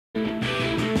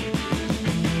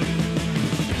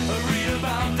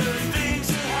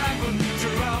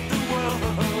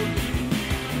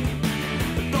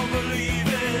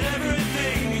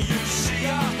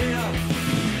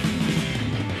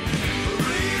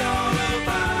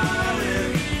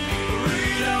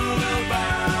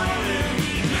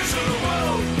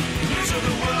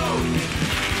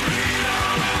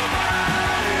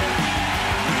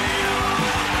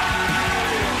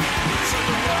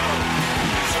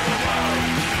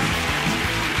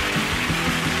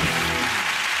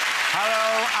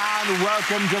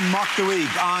welcome to Mock the Week.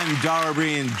 I'm Dara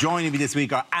Breen. Joining me this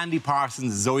week are Andy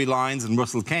Parsons, Zoe Lyons and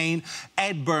Russell Kane,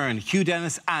 Ed Byrne, Hugh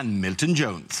Dennis and Milton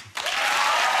Jones.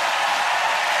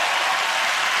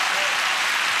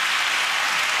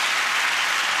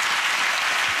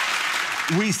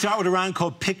 We start with a round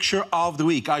called Picture of the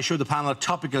Week. I show the panel a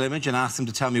topical image and ask them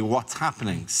to tell me what's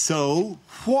happening. So,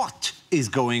 what is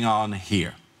going on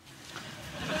here?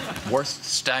 Worst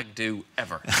stag do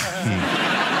ever.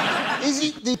 Is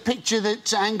it the picture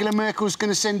that Angela Merkel's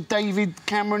going to send David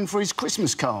Cameron for his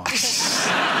Christmas card?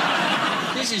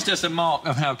 This is just a mark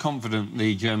of how confident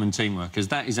the German team were, because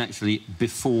that is actually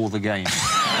before the game.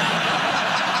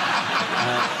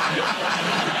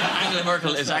 Angela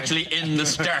Merkel is actually in the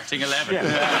starting 11.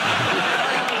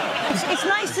 It's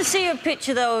nice to see a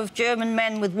picture, though, of German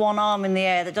men with one arm in the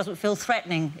air that doesn't feel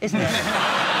threatening, isn't it?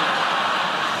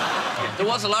 There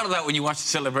was a lot of that when you watch the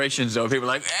celebrations, though. People were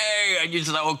like, hey, and you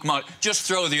just like, oh, come on, just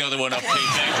throw the other one up, Pete.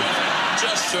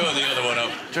 Just throw the other one up.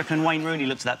 Do you reckon Wayne Rooney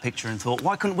looked at that picture and thought,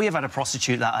 why couldn't we have had a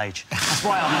prostitute that age? That's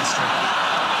why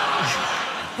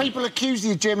I'm People accuse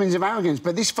the Germans of arrogance,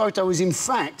 but this photo was, in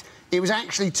fact, it was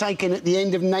actually taken at the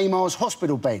end of Neymar's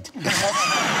hospital bed.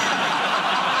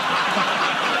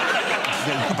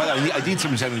 But I need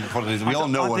someone to tell me what it is. We all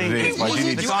know what it is.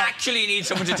 You actually need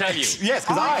someone to tell you? Yes,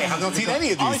 because I have not seen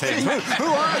any of these things. Who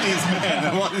are these men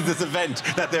and what is this event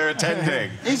that they're attending?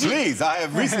 Please, I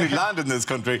have recently landed in this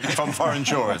country from foreign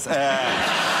shores. And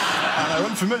I'm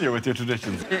unfamiliar with your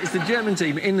traditions. It's the German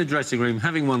team in the dressing room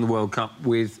having won the World Cup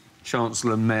with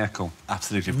Chancellor Merkel.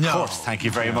 Absolutely, of course. Thank you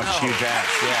very much, Hugh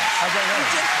Dennis.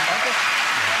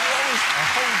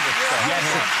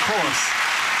 Yes, of course.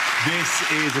 This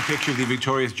is a picture of the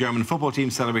victorious German football team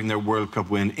celebrating their World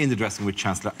Cup win in the dressing room with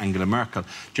Chancellor Angela Merkel.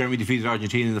 Germany defeated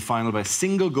Argentina in the final by a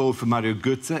single goal from Mario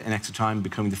Götze in extra time,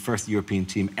 becoming the first European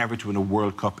team ever to win a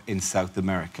World Cup in South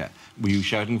America. Were you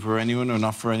shouting for anyone or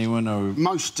not for anyone? Or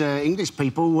most English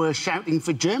people were shouting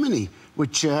for Germany,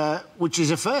 which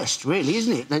is a first, really,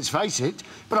 isn't it? Let's face it.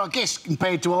 But I guess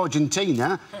compared to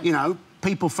Argentina, you know,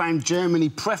 people found Germany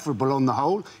preferable on the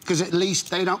whole, because at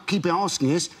least they don't keep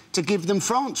asking us to give them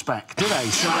France back, do they?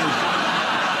 So...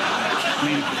 I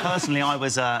mean, personally, I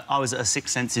was at a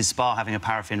Six Senses spa having a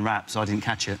paraffin wrap, so I didn't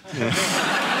catch it.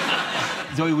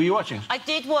 Zoe, were you watching? I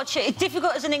did watch it. It's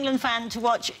difficult as an England fan to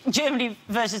watch Germany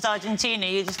versus Argentina.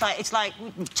 You're just like, it's like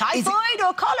typhoid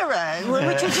or cholera.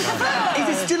 Which would you prefer? Is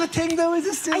it still a thing, though? Is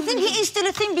it still? I think it is still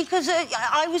a thing because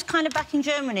I was kind of backing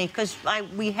Germany because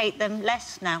we hate them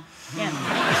less now. Yeah.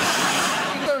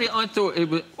 I thought it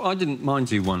was... I didn't mind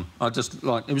who won. I just,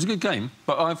 like... It was a good game,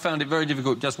 but I found it very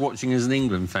difficult just watching as an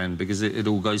England fan because it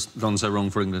all gone so wrong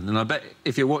for England. And I bet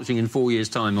if you're watching in 4 years'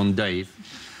 time on Dave,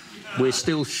 we're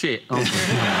still shit, aren't we?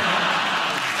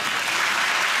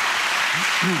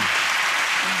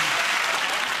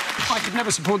 I could never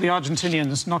support the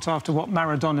Argentinians, not after what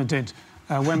Maradona did,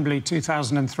 Wembley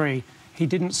 2003. He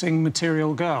didn't sing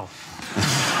Material Girl.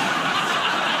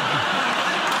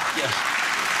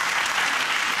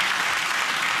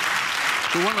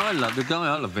 The one I love, the guy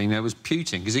I love being there was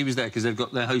Putin, because he was there because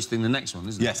they're hosting the next one,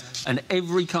 isn't it? Yes. And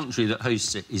every country that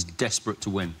hosts it is desperate to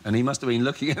win. And he must have been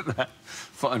looking at that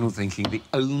final thinking, the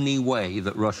only way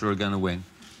that Russia are going to win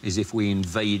is if we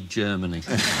invade Germany.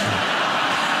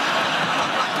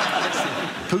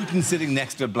 Putin sitting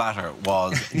next to Blatter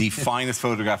was the finest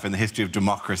photograph in the history of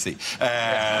democracy.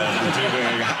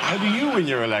 How do you win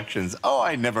your elections? Oh,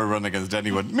 I never run against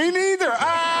anyone. Me neither!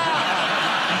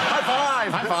 High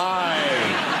five! High five!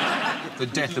 The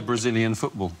death of Brazilian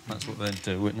football. That's what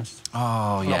they'd witnessed.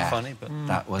 Oh, yeah. Not funny, but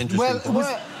that was interesting.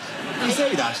 Well, you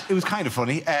say that. It was kind of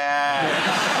funny.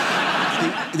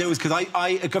 There was, because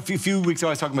a few weeks ago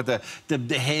I was talking about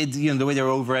the head, you know, the way they were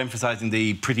overemphasising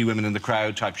the pretty women in the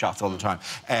crowd type shots all the time.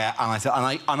 And I said,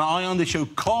 and I on the show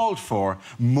called for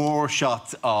more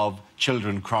shots of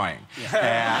children crying.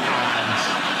 Yeah.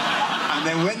 And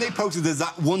then when they posted, there's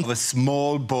that one of a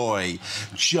small boy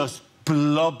just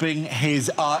blubbing his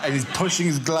eye, and he's pushing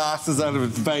his glasses out of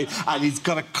his face, and he's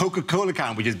got a Coca-Cola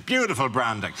can, which is beautiful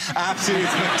branding, absolutely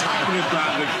spectacular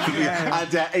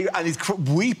branding, and he's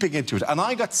weeping into it. And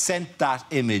I got sent that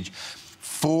image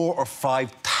 4,000 or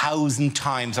 5,000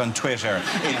 times on Twitter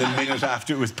in the minute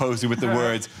after it was posted with the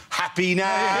words "Happy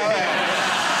now."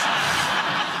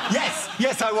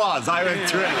 Yes, I was. I was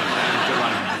thrilled.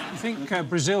 I think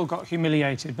Brazil got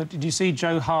humiliated, but did you see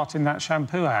Joe Hart in that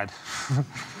shampoo ad?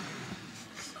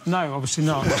 No, obviously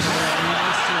not. There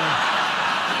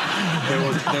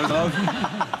was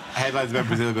headlines about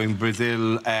Brazil going,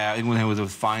 England was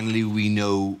finally we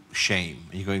know shame.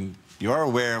 And you're going, You are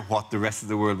aware what the rest of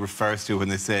the world refers to when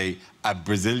they say a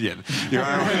Brazilian. You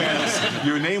are aware that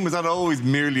your name was not always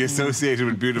merely associated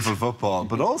with beautiful football,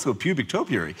 but also pubic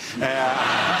topiary.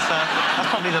 That's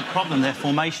probably the problem. Their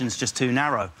formation's just too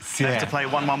narrow. They have to play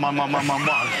 1-1-1-1-1-1-1.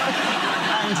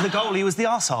 And the goalie was the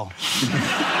arsehole.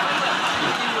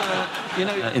 You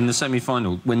know, in the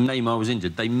semi-final, when Neymar was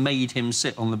injured, they made him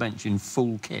sit on the bench in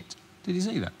full kit. Did you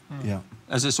see that? Yeah.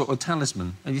 As a sort of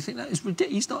talisman. And you think that is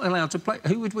ridiculous. He's not allowed to play.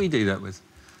 Who would we do that with?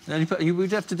 You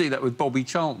would have to do that with Bobby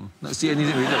Charlton. That's the only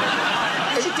thing we do.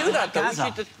 We should do that, though.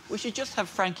 We should just have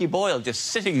Frankie Boyle just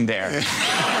sitting there. In a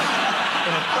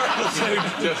purple suit,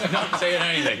 just not saying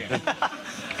anything.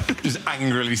 Just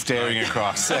angrily staring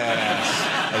across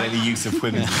at any use of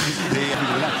women.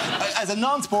 As a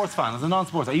non-sports fan, are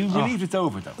you relieved it's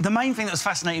over, though? The main thing that was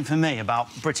fascinating for me about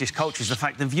British culture is the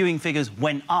fact that viewing figures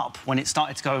went up when it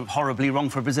started to go horribly wrong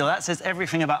for Brazil. That says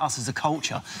everything about us as a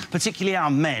culture, particularly our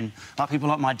men, like people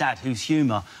like my dad, whose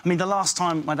humour... I mean, the last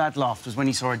time my dad laughed was when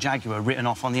he saw a Jaguar written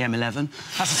off on the M11.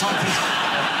 That's the time he's...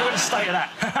 Look at the state of that.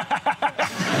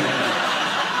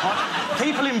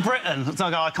 People in Britain, it's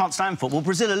like, oh, I can't stand football.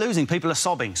 Brazil are losing, people are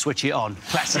sobbing. Switch it on.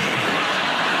 Classic.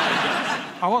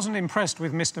 I wasn't impressed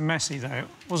with Mr Messi, though. It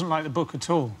wasn't like the book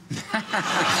at all.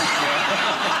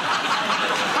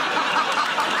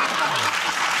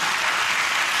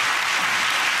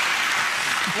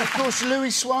 Of course,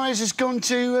 Luis Suarez has gone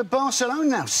to Barcelona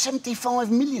now.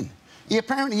 75 million. He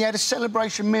apparently had a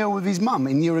celebration meal with his mum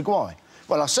in Uruguay.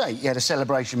 Well, I say he had a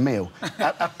celebration meal.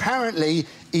 Apparently,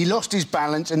 he lost his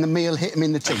balance and the meal hit him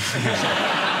in the teeth.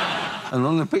 And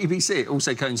on the BBC, it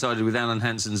also coincided with Alan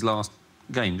Hansen's last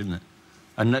game, didn't it?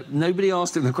 And nobody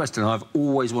asked him the question I've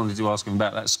always wanted to ask him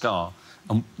about that scar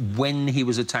and when he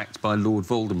was attacked by Lord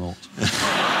Voldemort.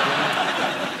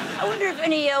 I wonder if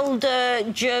any old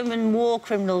German war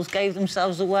criminals gave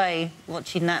themselves away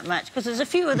watching that match, because there's a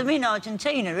few of them in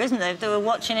Argentina, isn't there? If they were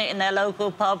watching it in their local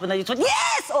pub and they just went,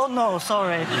 yes! Oh, no,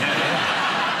 sorry.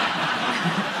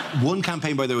 One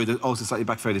campaign, by the way, that also slightly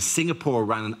backfired is Singapore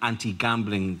ran an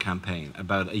anti-gambling campaign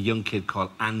about a young kid called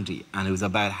Andy, and it was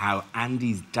about how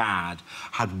Andy's dad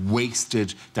had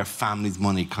wasted their family's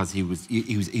money because he was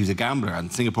a gambler, and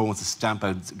Singapore wants to stamp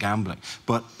out gambling.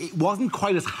 But it wasn't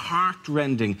quite as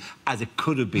heart-rending as it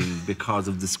could have been because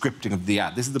of the scripting of the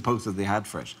ad. This is the poster they had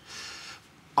for it.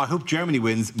 I hope Germany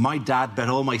wins. My dad bet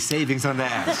all my savings on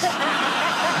that.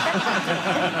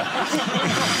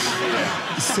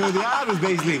 So the ad was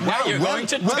basically... Now you're going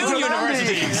to two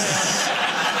universities.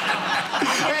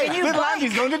 Hey, little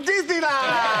Andy's going to Disneyland!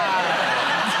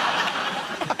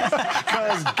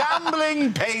 Because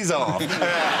gambling pays off.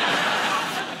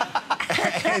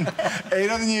 In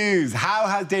other news, how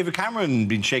has David Cameron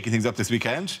been shaking things up this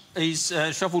weekend? He's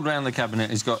shuffled around the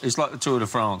cabinet. It's like the Tour de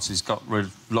France. He's got rid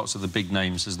of lots of the big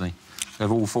names, hasn't he?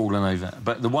 They've all fallen over.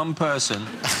 But the one person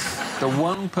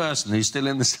who's still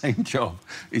in the same job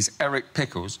is Eric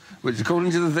Pickles, which,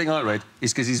 according to the thing I read,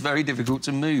 is because he's very difficult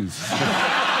to move.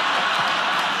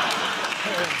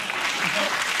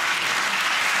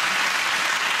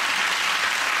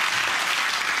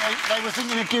 They were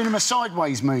thinking of giving him a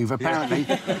sideways move, apparently.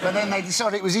 Yeah. But then they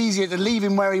decided it was easier to leave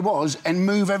him where he was and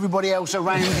move everybody else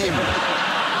around him.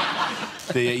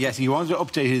 Yes, he wanted to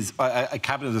update his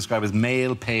cabinet described as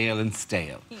male, pale and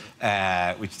stale,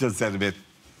 which does sound a bit...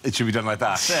 It should be done like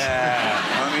that.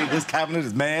 I mean, this cabinet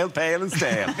is male, pale and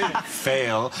stale.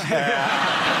 Fail.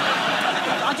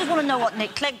 I just want to know what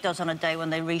Nick Clegg does on a day when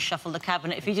they reshuffle the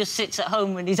cabinet. If he just sits at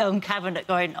home in his own cabinet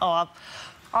going, oh,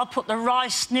 I'll put the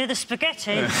rice near the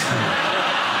spaghetti. Good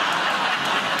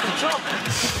job.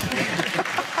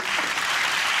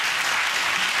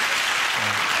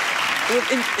 In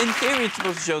theory, it's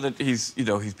supposed to show that he's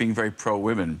being very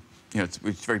pro-women. You know, it's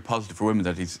very positive for women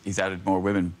that he's added more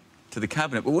women to the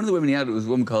cabinet. But one of the women he added was a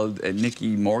woman called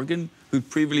Nicky Morgan, who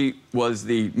previously was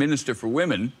the Minister for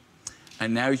Women,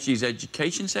 and now she's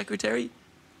Education Secretary,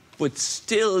 but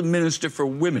still Minister for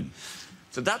Women.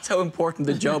 So that's how important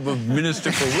the job of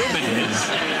Minister for Women is.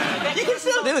 You can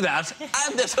still do that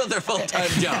and this other full-time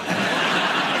job.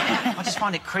 I just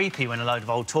find it creepy when a load of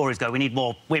old Tories go, we need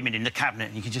more women in the cabinet,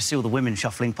 and you can just see all the women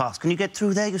shuffling past. Can you get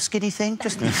through there, you skinny thing?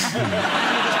 Just...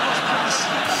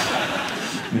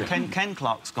 Ken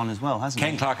Clark's gone as well, hasn't he?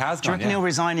 Ken Clark has gone, Do you reckon he'll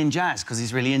resign in jazz because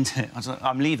he's really into it?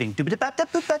 I'm leaving. Does Ken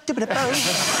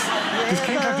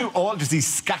Clark do all... Does he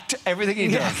scat everything he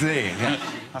does? Yeah.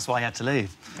 That's why he had to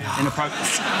leave.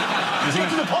 Inappropriate. Get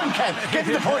to the point, Ken. Get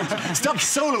to the point. Stop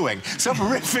soloing. Stop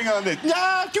riffing on it. The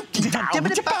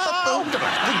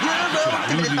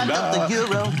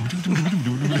Euro.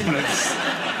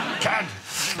 Ken.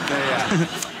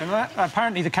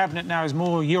 Apparently, the cabinet now is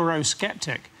more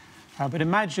Eurosceptic. But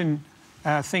imagine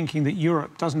thinking that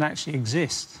Europe doesn't actually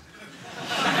exist.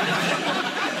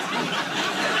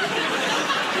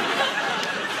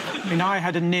 I mean, I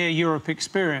had a near-Europe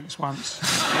experience once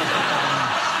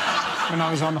when I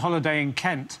was on holiday in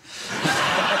Kent.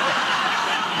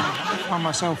 I found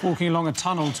myself walking along a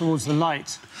tunnel towards the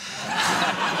light.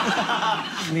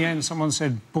 In the end, someone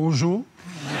said, bonjour.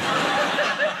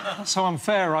 That's so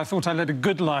unfair, I thought I led a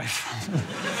good life.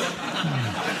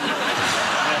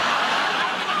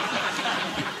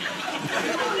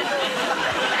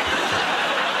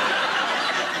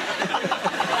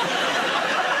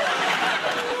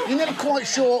 You're never quite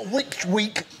sure which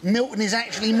week Milton is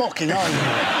actually mocking, are you?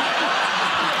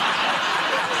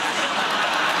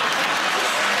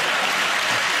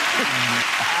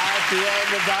 At the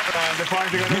end of that round, the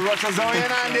points are going to Russell, Zoe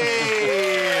and Andy.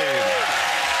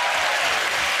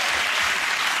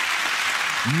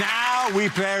 Now we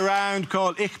play a round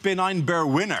called Ich bin ein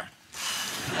Berwinner.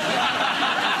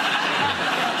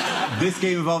 This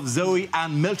game involves Zoe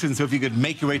and Milton, so if you could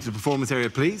make your way to the performance area,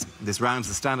 please. This round's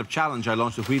the stand-up challenge. I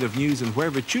launched a wheel of news, and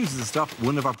whoever it chooses to stop,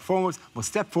 one of our performers must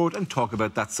step forward and talk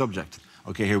about that subject.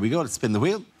 OK, here we go. Let's spin the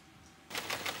wheel.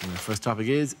 And the first topic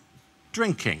is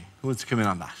drinking. Who wants to come in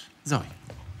on that? Zoe.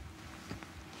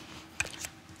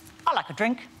 I like a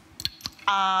drink.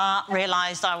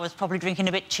 Realised I was probably drinking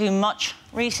a bit too much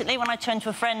recently when I turned to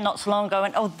a friend not so long ago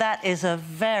and, oh, that is a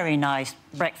very nice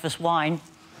breakfast wine.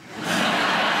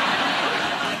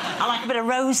 I like a bit of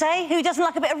rosé. Who doesn't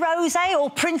like a bit of rosé, or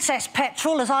princess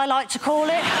petrol, as I like to call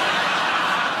it?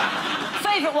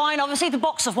 Favourite wine, obviously, the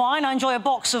box of wine. I enjoy a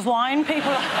box of wine.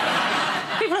 People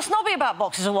are snobby about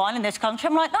boxes of wine in this country.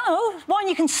 I'm like, no, wine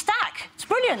you can stack. It's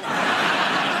brilliant.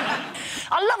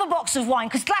 I love a box of wine,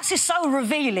 because glass is so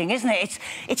revealing, isn't it?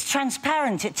 It's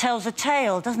transparent. It tells a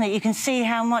tale, doesn't it? You can see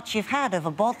how much you've had of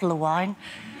a bottle of wine.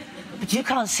 But you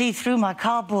can't see through my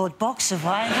cardboard box of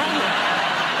wine, can you?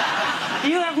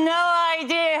 You have no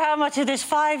idea how much of this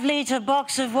 5-litre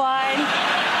box of wine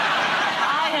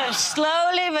I have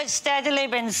slowly but steadily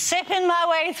been sipping my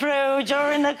way through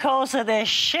during the course of this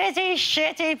shitty,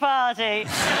 shitty party.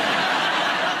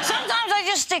 Sometimes I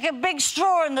just stick a big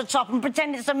straw in the top and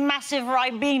pretend it's a massive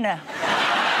Ribena.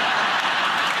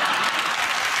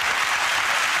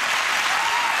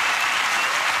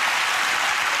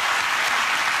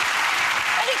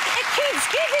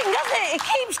 Giving, doesn't it? It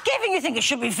keeps giving. You think it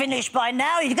should be finished by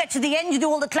now. You get to the end, you do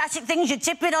all the classic things, you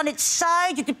tip it on its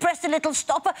side, you depress the little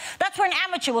stopper. That's where an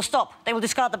amateur will stop. They will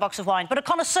discard the box of wine. But a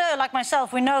connoisseur like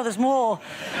myself, we know there's more.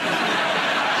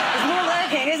 There's more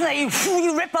lurking, isn't there?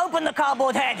 You rip open the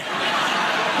cardboard head.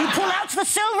 You pull out the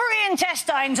silvery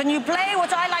intestines and you play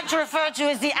what I like to refer to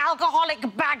as the alcoholic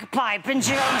bagpipe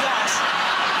into your own glass.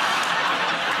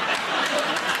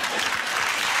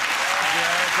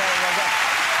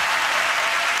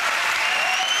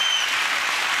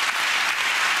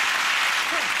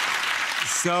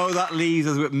 So that leaves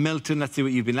us with Milton. Let's see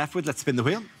what you've been left with. Let's spin the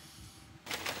wheel.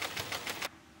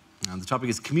 And the topic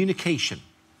is communication.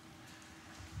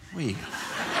 Where you go?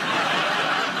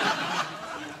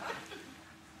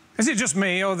 Is it just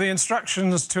me, or the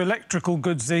instructions to electrical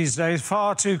goods these days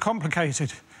far too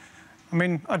complicated? I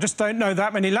mean, I just don't know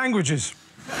that many languages.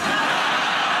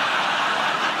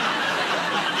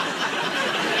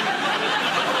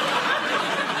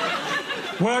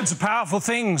 Words are powerful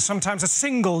things. Sometimes a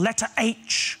single letter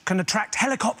H can attract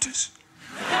helicopters.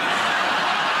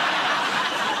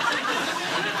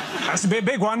 Has to be a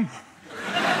big one.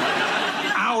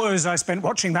 Hours I spent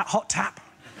watching that hot tap.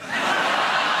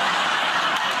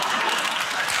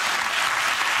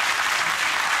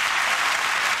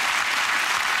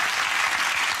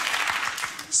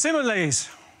 Similes.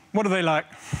 What are they like?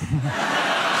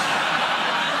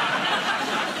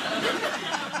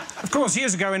 Of course,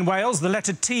 years ago in Wales, the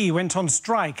letter T went on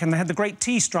strike, and they had the Great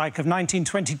Tea Strike of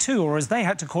 1922, or as they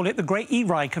had to call it, the Great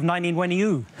E-Rike of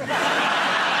 1922.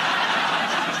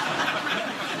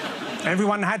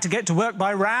 Everyone had to get to work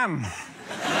by ram.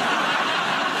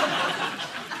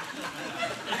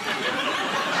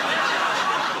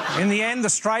 In the end, the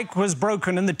strike was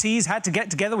broken, and the T's had to get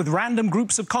together with random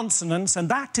groups of consonants, and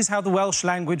that is how the Welsh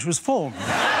language was formed.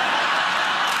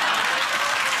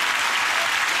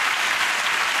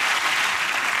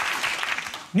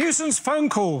 Nuisance phone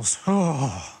calls.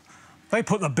 Oh, they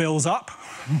put the bills up.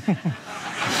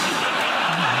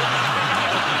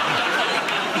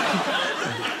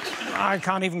 I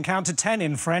can't even count to 10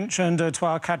 in French, and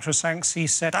trois, quatre, cinq,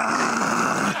 six, sept.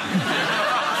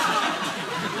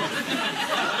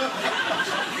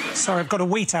 Sorry, I've got a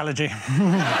wheat allergy. Well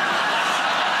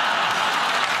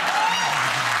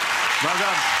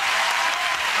done.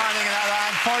 Earning that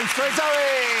round points for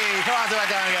Zoe. Come on, do it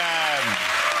down again.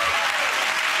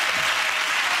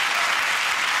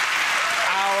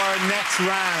 Our next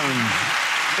round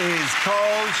is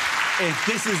called If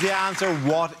This Is the Answer,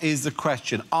 What Is the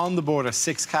Question? On the board are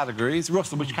 6 categories.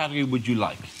 Russell, which category would you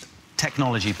like?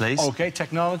 Technology, please. OK,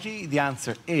 technology. The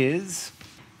answer is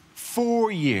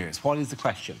 4 years. What is the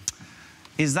question?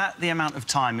 Is that the amount of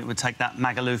time it would take that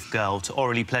Magaluf girl to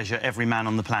orally pleasure every man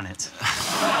on the planet?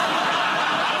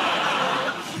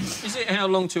 Is it how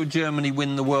long till Germany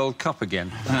win the World Cup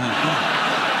again?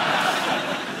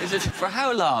 Is it for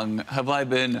how long have I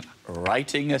been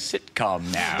writing a sitcom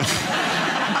now?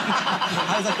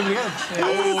 How's that going to go?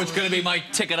 Oh, it's going to be my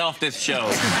ticket off this show.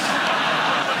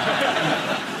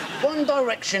 One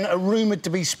Direction are rumoured to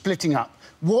be splitting up.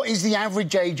 What is the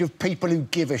average age of people who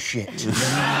give a shit?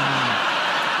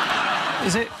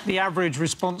 Is it the average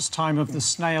response time of the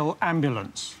snail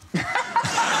ambulance?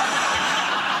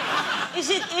 Is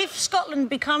it if Scotland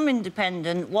become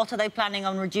independent, what are they planning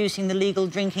on reducing the legal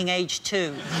drinking age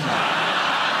to?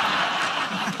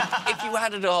 If you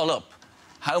add it all up,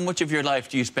 how much of your life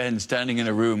do you spend standing in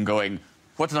a room going,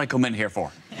 what did I come in here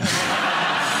for?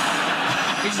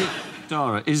 Is it,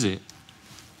 Dara, is it?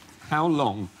 How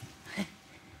long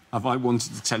have I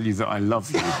wanted to tell you that I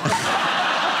love you?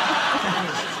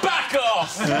 Back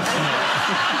off!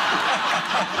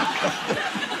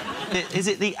 Is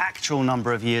it the actual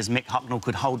number of years Mick Hucknall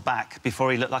could hold back before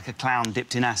he looked like a clown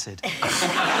dipped in acid?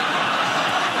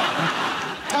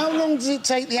 How long does it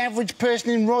take the average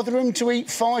person in Rotherham to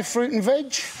eat 5 fruit and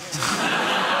veg?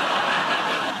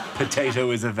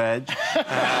 Potato is a veg. The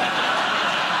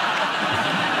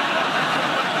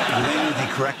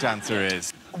correct answer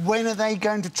is... When are they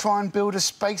going to try and build a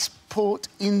spaceport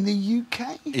in the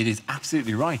UK? It is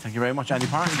absolutely right. Thank you very much, Andy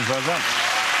Parsons. Well done.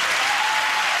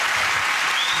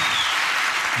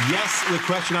 Yes, the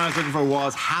question I was looking for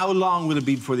was, how long will it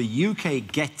be before the UK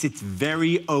gets its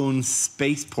very own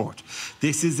spaceport?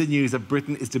 This is the news that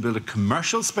Britain is to build a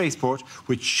commercial spaceport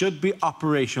which should be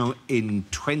operational in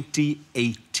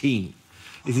 2018.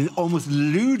 It is almost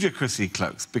ludicrously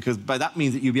close, because by that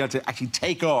means that you'll be able to actually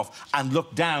take off and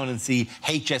look down and see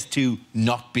HS2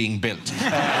 not being built.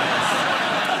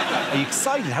 Are you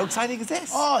excited? How exciting is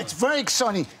this? Oh, it's very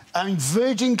exciting. I mean,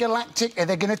 Virgin Galactic,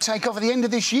 they're going to take off at the end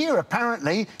of this year,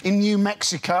 apparently, in New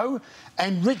Mexico.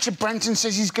 And Richard Branson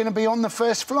says he's going to be on the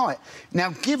first flight.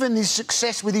 Now, given his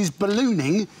success with his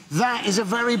ballooning, that is a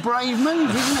very brave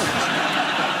move, isn't it?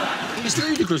 It's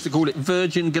ludicrous to call it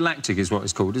Virgin Galactic is what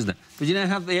it's called, isn't it? But you know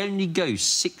how they only go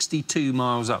 62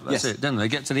 miles up, that's Yes. it, don't they? They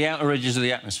get to the outer edges of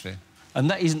the atmosphere. And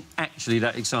that isn't actually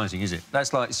that exciting, is it?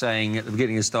 That's like saying at the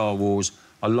beginning of Star Wars,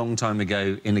 a long time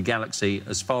ago, in a galaxy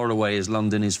as far away as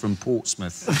London is from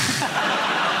Portsmouth. They're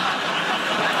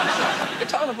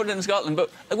talking about putting it in Scotland,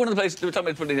 but like one of the places they were talking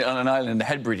about putting it on an island in the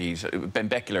Hebrides,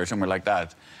 Benbecula or somewhere like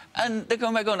that. And they're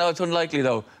going back going, oh, it's unlikely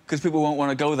though, because people won't want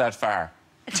to go that far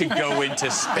to go into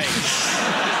space.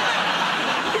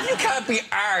 If you can't be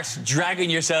arsed dragging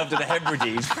yourself to the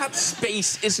Hebrides, perhaps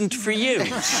space isn't for you.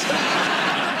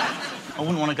 I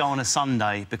wouldn't want to go on a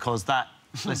Sunday because that,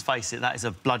 let's face it, that is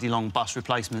a bloody long bus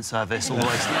replacement service all the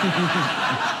way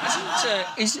to...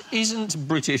 Isn't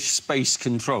British space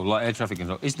control, like air traffic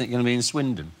control, isn't it going to be in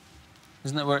Swindon?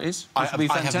 Isn't that where it is? I have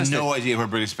no idea where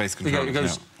British space control It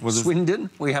goes, Swindon,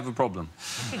 we have a problem.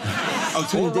 Oh,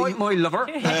 so All right, my lover.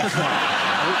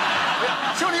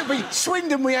 Surely it'll be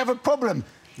Swindon, we have a problem.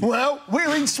 Well,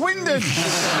 we're in Swindon.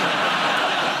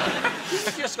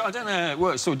 I don't know how it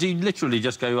works. So do you literally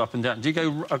just go up and down? Do you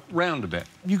go round a bit?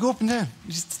 You go up and down.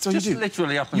 Just you do.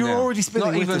 Literally up and down. You're already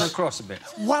spinning. Not with even us. across a bit.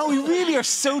 Wow, we really are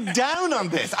so down on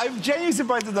this. I'm genuinely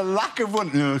surprised at the lack of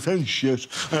one. No, sounds shit.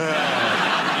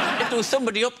 If there was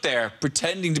somebody up there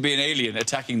pretending to be an alien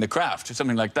attacking the craft or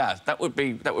something like that, that would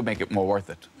make it more worth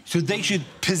it. So they should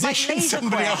position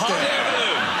somebody up there.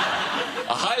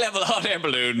 A high-level hot air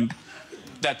balloon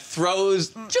that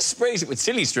throws, just sprays it with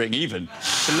silly string even,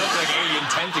 to look like alien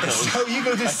tentacles. So you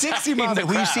go to 60 miles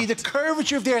where you see the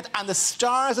curvature of the Earth and the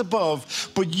stars above,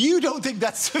 but you don't think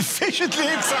that's sufficiently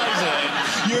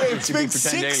exciting. You expect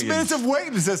 6 minutes of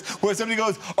weightlessness where somebody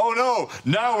goes, oh no,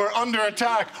 now we're under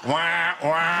attack. Wah,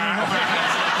 wah.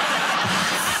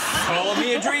 Call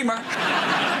me a dreamer.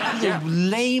 The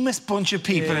lamest bunch of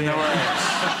people in the world.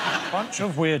 Bunch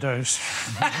of weirdos.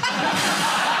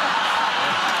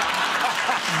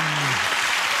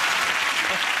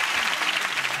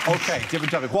 OK,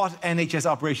 different topic. What NHS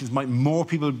operations might more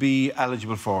people be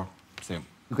eligible for soon?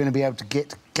 We're going to be able to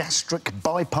get gastric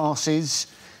bypasses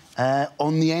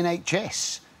on the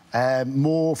NHS.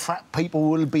 More fat people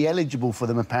will be eligible for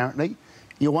them, apparently.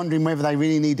 you're wondering whether they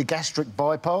really need a gastric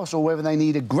bypass or whether they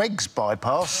need a Greg's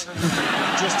bypass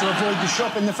just to avoid the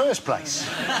shop in the first place.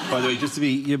 By the way, just to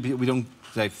be... We don't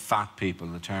say fat people.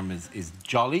 The term is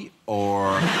jolly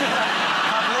or...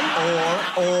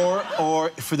 or,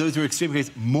 for those who are extreme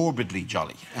case, morbidly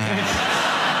jolly.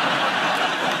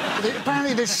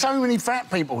 Apparently there's so many fat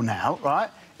people now,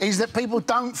 right, is that people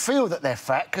don't feel that they're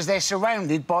fat because they're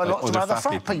surrounded by lots of other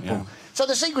fat people. Yeah. So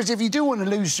the secret is, if you do want to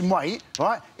lose some weight,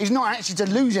 right, is not actually to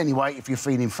lose any weight if you're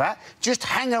feeling fat. Just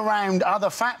hang around other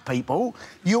fat people,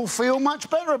 you'll feel much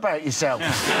better about yourself.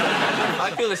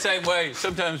 I feel the same way.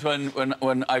 Sometimes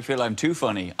when I feel I'm too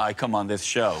funny, I come on this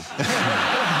show.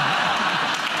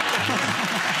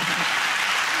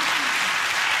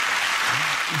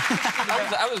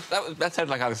 That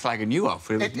sounded like I was slagging you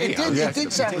off. It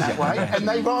did sound that way, and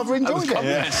they rather enjoyed it.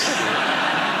 Yes.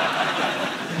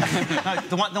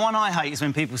 No, the one I hate is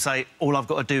when people say, all I've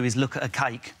got to do is look at a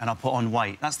cake and I put on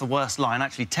weight. That's the worst line. I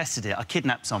actually tested it. I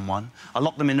kidnapped someone, I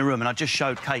locked them in the room and I just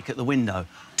showed cake at the window.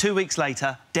 2 weeks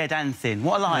later, dead and thin.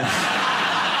 What a lie.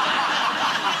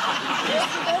 They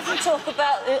often talk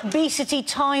about the obesity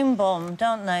time bomb,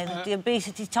 don't they? The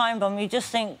obesity time bomb. You just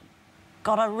think,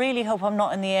 God, I really hope I'm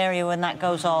not in the area when that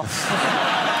goes off.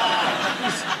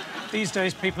 These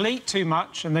days, people eat too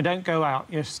much and they don't go out.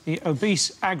 Yes, the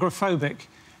obese agoraphobic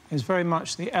is very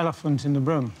much the elephant in the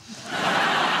room.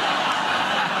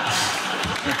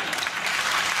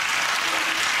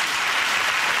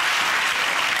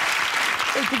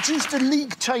 They produced a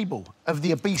league table of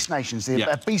the obese nations, the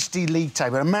obesity league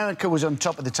table. America was on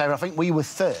top of the table. I think we were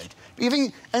third. But you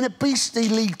think an obesity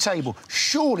league table,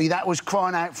 surely that was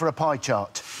crying out for a pie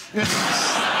chart.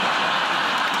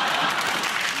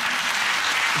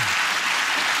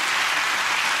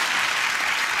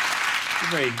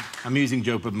 Very amusing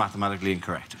joke, but mathematically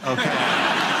incorrect. OK.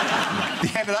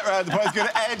 The end of that round, the prize goes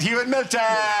to Ed, Hugh and Milton.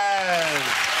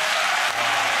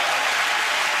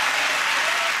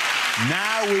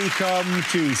 Now we come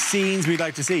to scenes we'd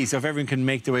like to see. So if everyone can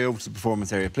make their way over to the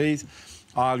performance area, please.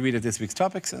 I'll read out this week's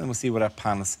topics, and then we'll see what our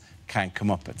panellists can come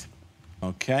up with.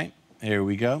 OK, here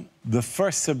we go. The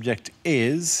first subject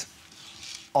is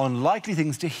unlikely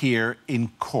things to hear in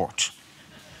court.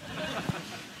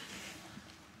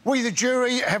 We, the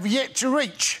jury, have yet to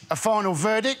reach a final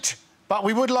verdict, but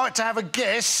we would like to have a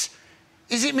guess.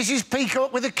 Is it Mrs.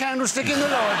 Peacock with a candlestick in the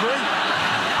library?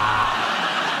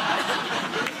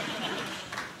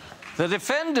 The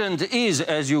defendant is,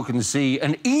 as you can see,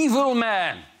 an evil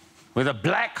man with a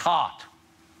black heart,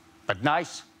 but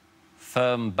nice,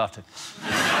 firm buttocks.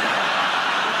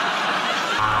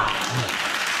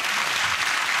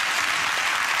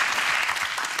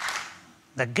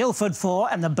 The Guildford 4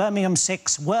 and the Birmingham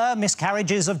 6 were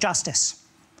miscarriages of justice.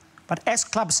 But S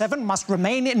Club 7 must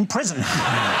remain in prison.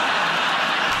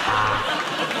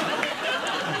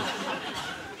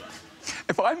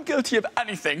 If I'm guilty of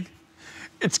anything,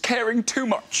 it's caring too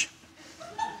much.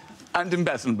 And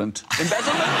embezzlement.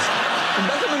 Embezzlement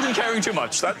and caring too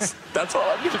much. That's all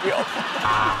I'm guilty of.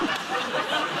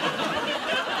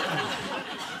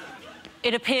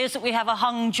 It appears that we have a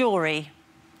hung jury.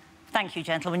 Thank you,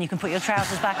 gentlemen. You can put your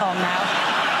trousers back on now.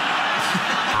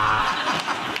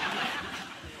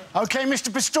 OK, Mr.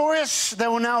 Pistorius, there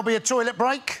will now be a toilet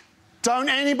break. Don't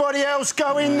anybody else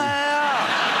go in there!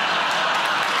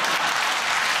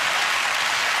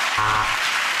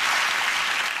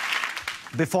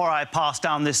 Before I pass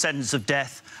down this sentence of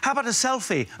death, how about a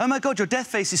selfie? Oh, my God, your death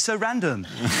face is so random.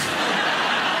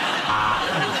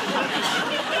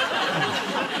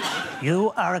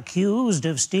 You are accused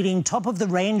of stealing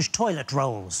top-of-the-range toilet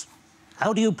rolls.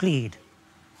 How do you plead?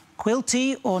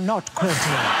 Quilty or not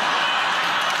quilty?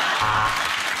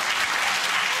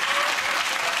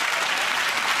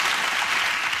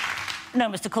 No,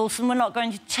 Mr. Coulson, we're not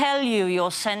going to tell you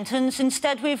your sentence.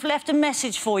 Instead, we've left a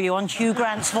message for you on Hugh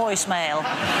Grant's voicemail.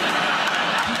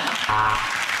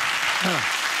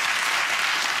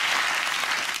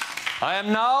 I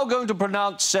am now going to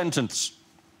pronounce sentence.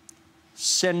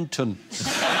 Sentence.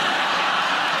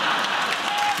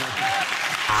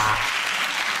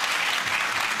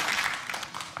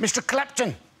 Mr.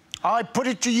 Clapton, I put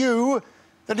it to you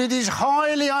that it is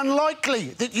highly unlikely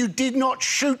that you did not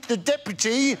shoot the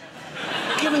deputy,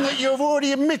 given that you have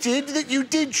already admitted that you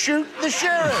did shoot the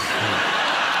sheriff.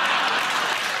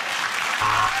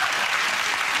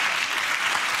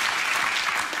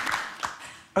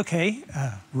 OK,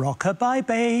 rock-a-bye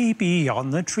baby on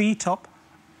the treetop.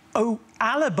 Oh,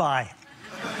 alibi.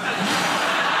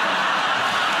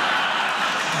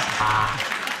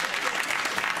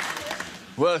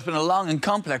 Well, it's been a long and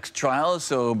complex trial,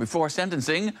 so before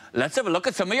sentencing, let's have a look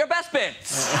at some of your best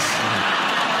bits.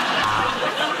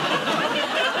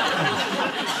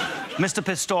 Mr.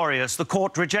 Pistorius, the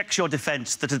court rejects your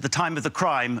defence that at the time of the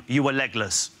crime you were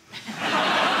legless.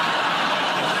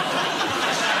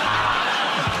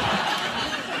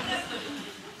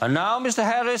 And now, Mr.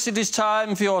 Harris, it is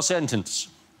time for your sentence.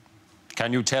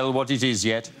 Can you tell what it is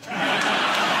yet?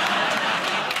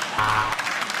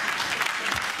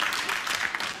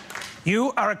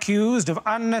 You are accused of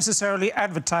unnecessarily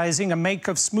advertising a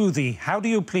make-up smoothie. How do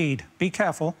you plead? Be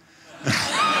careful.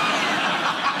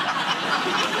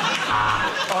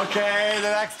 OK,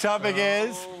 the next topic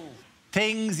is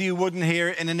things you wouldn't hear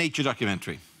in a nature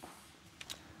documentary.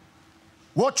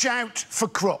 Watch out for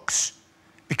Crocs,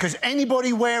 because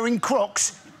anybody wearing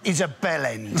Crocs is a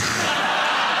bellend.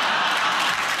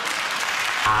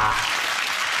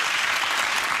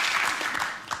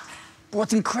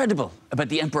 What's incredible about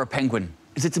the emperor penguin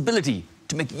is its ability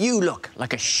to make you look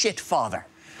like a shit father.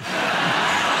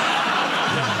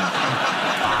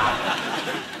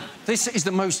 This is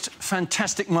the most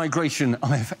fantastic migration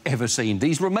I've ever seen.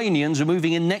 These Romanians are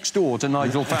moving in next door to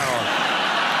Nigel Farage.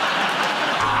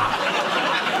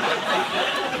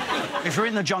 If you're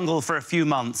in the jungle for a few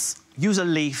months, use a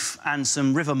leaf and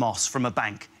some river moss from a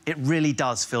bank. It really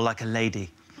does feel like a lady.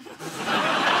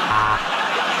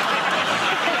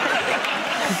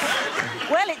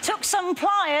 Well, it took some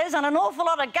pliers and an awful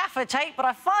lot of gaffer tape, but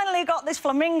I finally got this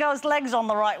flamingo's legs on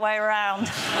the right way around.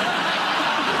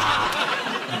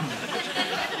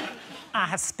 I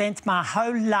have spent my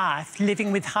whole life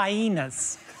living with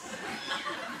hyenas.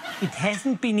 It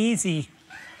hasn't been easy,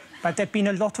 but there have been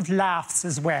a lot of laughs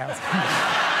as well.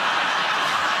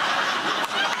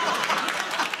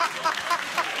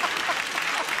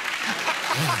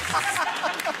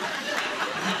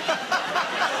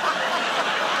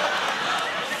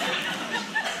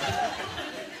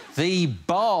 The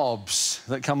barbs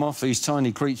that come off these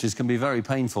tiny creatures can be very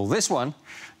painful. This one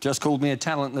just called me a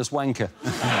talentless wanker.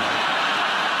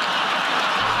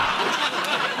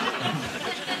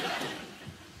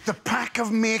 The pack of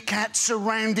meerkats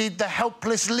surrounded the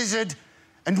helpless lizard,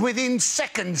 and within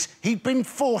seconds, he'd been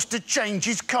forced to change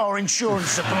his car insurance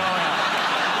supplier.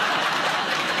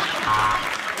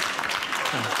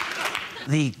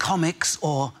 The comics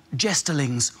or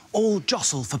jesterlings all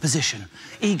jostle for position,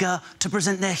 eager to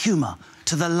present their humour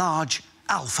to the large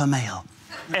alpha male.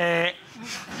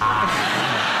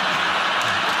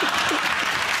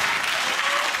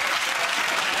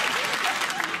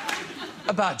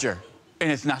 A badger in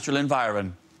its natural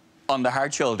environment, on the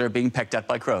hard shoulder being pecked at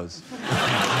by crows.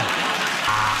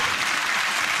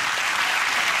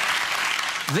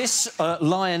 This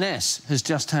lioness has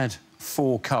just had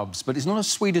 4 cubs, but it's not as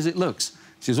sweet as it looks.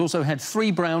 She's also had 3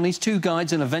 brownies, 2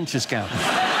 guides and a venture scout.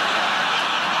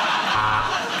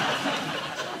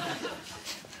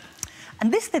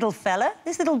 And this little fella,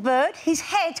 this little bird, his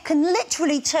head can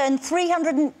literally turn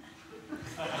 300 and...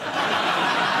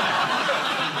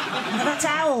 Well, that's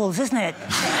owls, isn't it?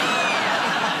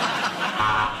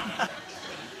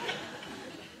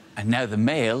 And now the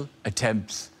male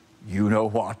attempts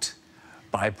you-know-what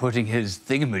by putting his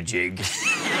thingamajig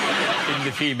in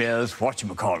the female's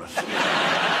whatchamacallit.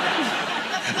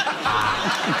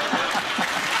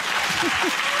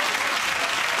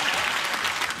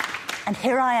 And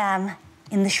here I am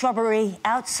in the shrubbery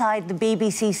outside the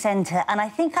BBC Centre, and I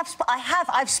think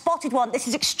I've spotted one. This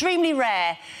is extremely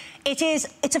rare.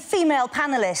 It's a female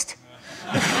panellist.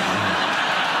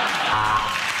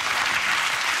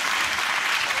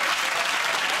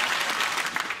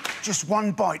 Just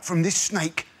one bite from this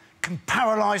snake can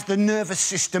paralyse the nervous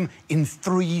system in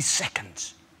 3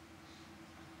 seconds.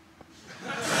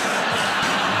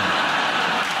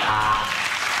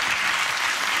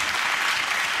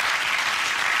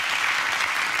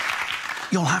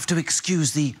 You'll have to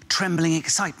excuse the trembling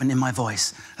excitement in my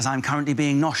voice, as I'm currently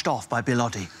being noshed off by Bill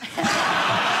Oddie. OK,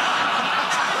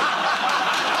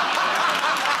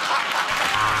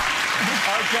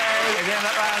 again,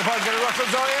 that round of applause to Russell,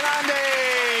 Zoe and Andy.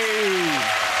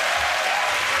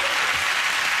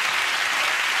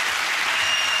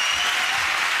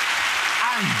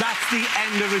 And that's the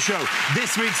end of the show.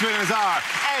 This week's winners are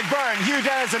Ed Byrne, Hugh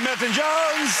Dennis and Milton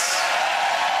Jones.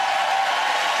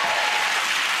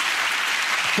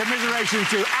 Commiserations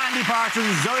to Andy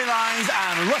Parsons, Zoe Lyons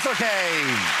and Russell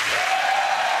Kane.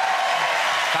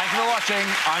 Thank you for watching.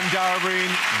 I'm Darrell Breen.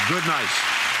 Good night.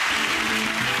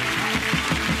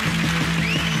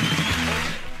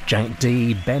 Jack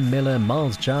D, Ben Miller,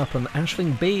 Miles Jupp and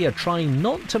Aisling B are trying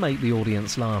not to make the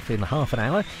audience laugh in half an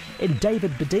hour in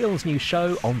David Baddiel's new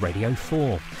show on Radio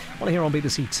 4. Well, here on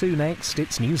BBC 2 next,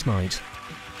 it's Newsnight.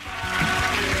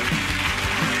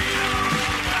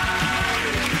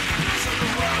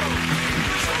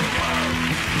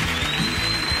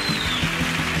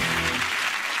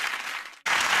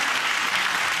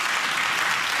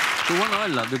 The one I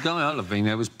love, the guy I love being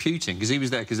there was Putin, because he was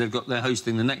there because they're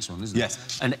hosting the next one, isn't it?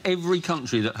 Yes. And every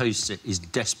country that hosts it is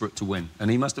desperate to win. And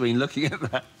he must have been looking at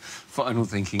that final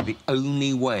thinking, the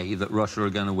only way that Russia are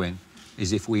going to win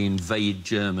is if we invade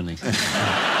Germany.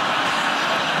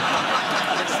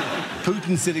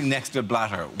 Putin sitting next to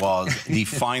Blatter was the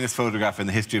finest photograph in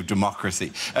the history of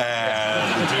democracy.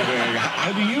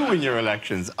 How do you win your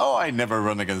elections? Oh, I never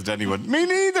run against anyone. Me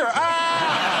neither.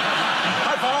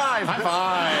 High five, high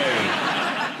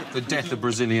five. The death of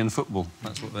Brazilian football.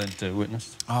 That's what they'd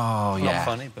witnessed. Oh, yeah. Not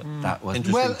funny, but that was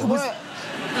interesting. Well,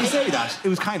 you say that. It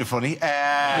was kind of funny.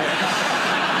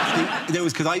 There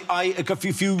was, because a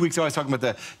few weeks ago I was talking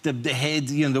about the head,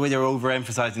 you know, the way they were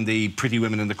overemphasising the pretty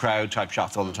women in the crowd type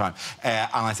shots all the time. And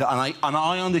I said, and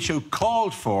I on the show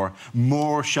called for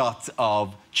more shots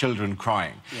of children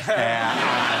crying. Yeah.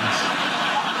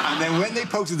 And then when they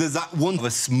posted, there's that one of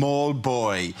a small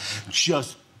boy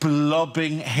just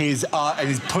blubbing his eye, and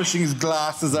he's pushing his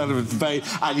glasses out of his face,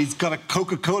 and he's got a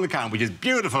Coca-Cola can, which is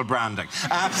beautiful branding,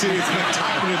 absolutely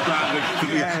spectacular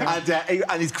branding,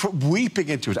 and he's weeping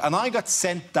into it. And I got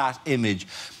sent that image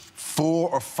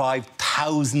 4,000 or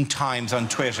 5,000 times on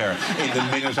Twitter in the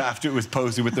minute after it was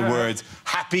posted with the words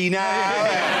 "Happy now."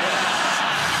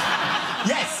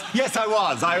 Yes, I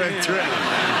was. I went through it.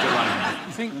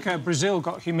 I think Brazil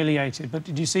got humiliated, but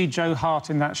did you see Joe Hart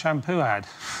in that shampoo ad?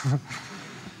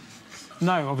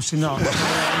 No, obviously not. There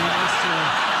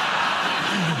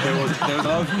was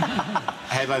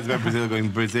headlines about Brazil going,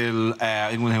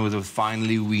 England was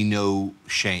finally we know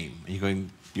shame. And you're going,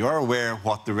 you are aware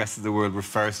what the rest of the world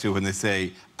refers to when they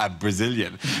say a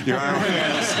Brazilian. You are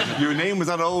aware your name was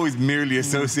not always merely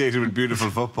associated with beautiful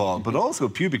football, but also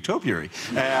pubic topiary.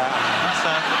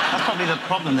 That's probably the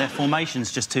problem. Their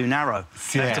formation's just too narrow.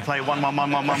 They have to play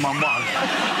 1-1-1-1-1-1-1.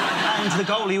 And the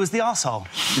goalie was the arsehole.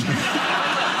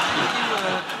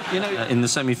 You know, in the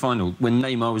semi-final, when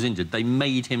Neymar was injured, they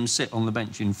made him sit on the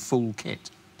bench in full kit.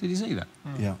 Did you see that?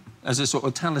 Yeah. As a sort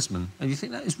of talisman. And you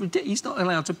think that is ridiculous. He's not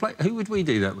allowed to play. Who would we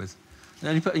do that with?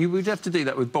 You would have to do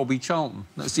that with Bobby Charlton.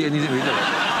 That's the only thing we do.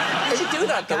 We should do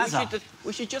that, though.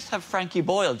 We should just have Frankie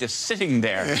Boyle just sitting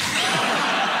there. In a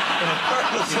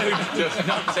purple suit, just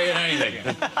not saying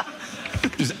anything.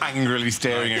 Just angrily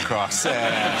staring across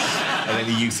at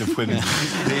any use of women.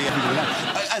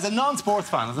 As a non-sports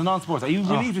fan, are you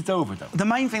relieved it's over, though? The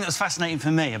main thing that was fascinating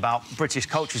for me about British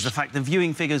culture is the fact the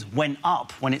viewing figures went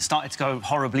up when it started to go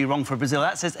horribly wrong for Brazil.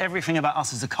 That says everything about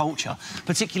us as a culture,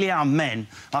 particularly our men,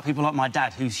 like people like my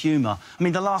dad, whose humour... I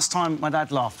mean, the last time my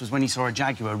dad laughed was when he saw a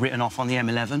Jaguar written off on the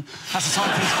M11. That's the time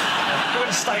he's... We're in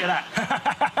a state of that.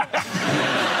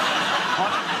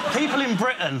 People in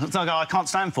Britain, it's like, oh, I can't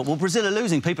stand football. Brazil are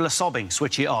losing, people are sobbing.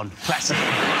 Switch it on. Classic.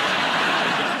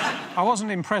 I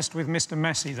wasn't impressed with Mr.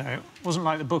 Messi, though. It wasn't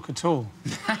like the book at all.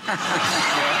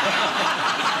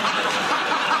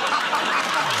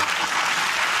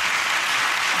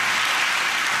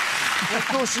 Of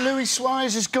course, Luis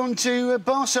Suarez has gone to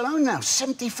Barcelona now.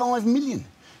 75 million.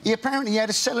 He apparently had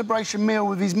a celebration meal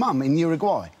with his mum in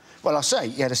Uruguay. Well, I say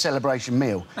he had a celebration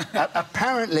meal.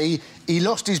 Apparently, he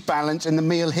lost his balance and the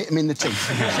meal hit him in the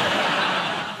teeth.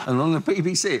 And on the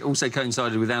BBC, it also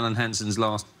coincided with Alan Hansen's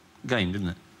last game, didn't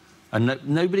it? And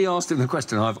nobody asked him the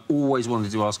question I've always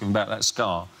wanted to ask him about that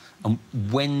scar and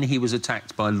when he was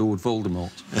attacked by Lord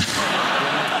Voldemort.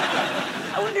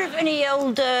 I wonder if any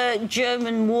old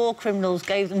German war criminals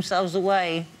gave themselves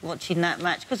away watching that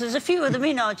match, because there's a few of them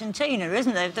in Argentina,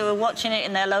 isn't there? If they were watching it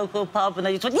in their local pub and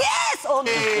they just went, yes! Or...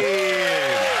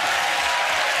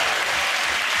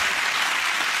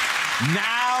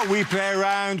 Now we play a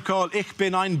round called Ich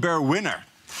bin ein Berwinner.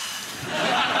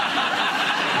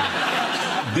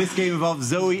 This game involves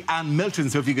Zoe and Milton,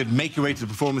 so if you could make your way to the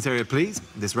performance area, please.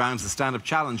 This round's the stand-up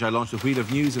challenge. I launch the wheel of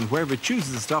news, and whoever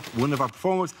chooses to stop, one of our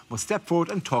performers must step forward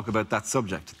and talk about that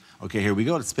subject. OK, here we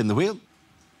go. Let's spin the wheel.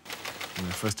 And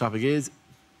the first topic is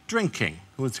drinking.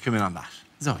 Who wants to come in on that?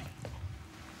 Zoe.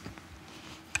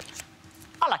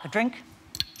 I like a drink.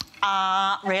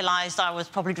 Realised I was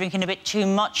probably drinking a bit too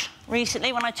much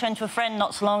recently when I turned to a friend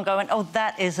not so long ago and, oh,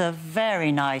 that is a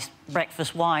very nice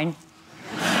breakfast wine.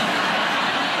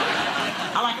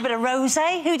 I like a bit of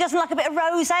rosé. Who doesn't like a bit of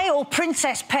rosé? Or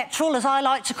Princess Petrol, as I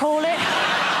like to call it.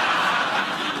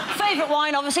 Favourite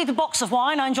wine, obviously, the box of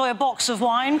wine. I enjoy a box of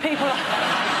wine. People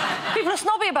are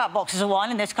snobby about boxes of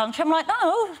wine in this country. I'm like,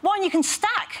 no, wine you can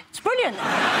stack. It's brilliant.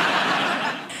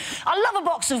 I love a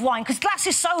box of wine because glass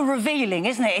is so revealing,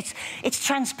 isn't it? It's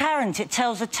transparent. It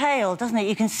tells a tale, doesn't it?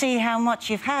 You can see how much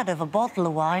you've had of a bottle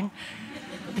of wine.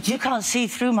 But you can't see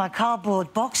through my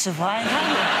cardboard box of wine, can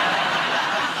you?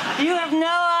 You have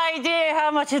no idea how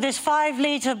much of this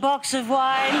 5-litre box of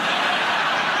wine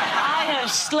I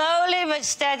have slowly but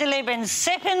steadily been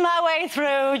sipping my way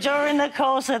through during the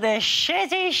course of this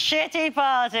shitty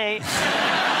party.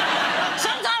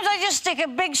 Sometimes I just stick a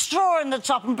big straw in the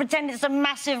top and pretend it's a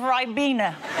massive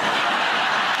Ribena.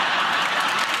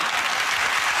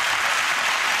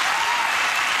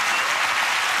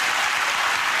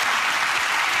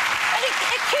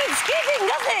 Giving,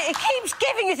 doesn't it? It keeps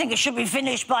giving. You think it should be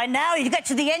finished by now. You get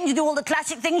to the end, you do all the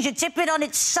classic things, you tip it on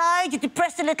its side, you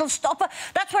depress the little stopper.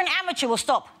 That's where an amateur will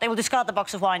stop. They will discard the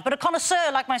box of wine. But a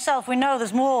connoisseur like myself, we know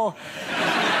there's more.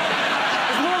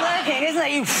 There's more lurking, isn't there?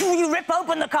 You rip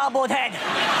open the cardboard head.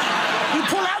 You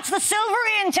pull out the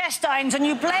silvery intestines and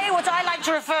you play what I like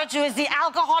to refer to as the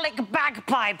alcoholic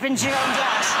bagpipe into your own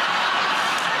glass.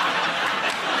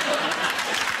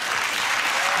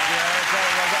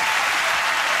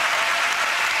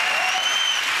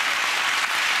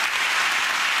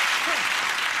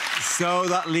 So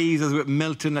that leaves us with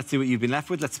Milton. Let's see what you've been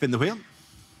left with. Let's spin the wheel.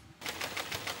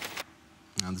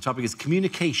 And the topic is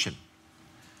communication.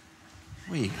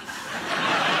 Where you go?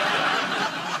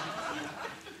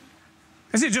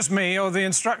 Is it just me, or the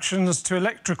instructions to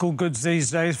electrical goods these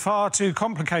days far too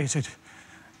complicated?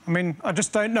 I mean, I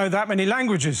just don't know that many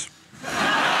languages.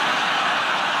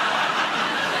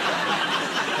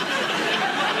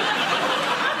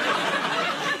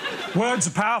 Words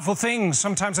are powerful things.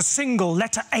 Sometimes a single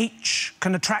letter H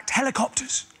can attract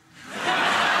helicopters.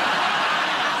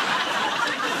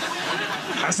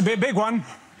 Has to be a big one.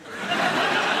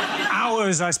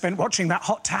 Hours I spent watching that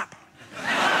hot tap.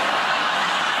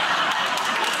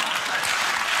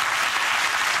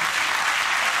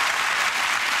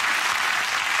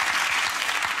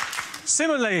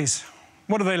 Similes.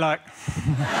 What are they like?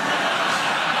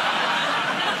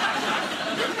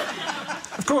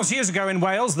 Of course, years ago in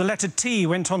Wales, the letter T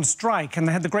went on strike, and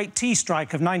they had the Great Tea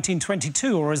Strike of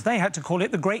 1922, or as they had to call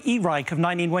it, the Great E-Rike of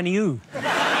 1922.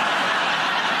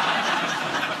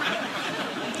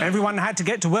 Everyone had to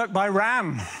get to work by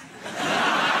ram.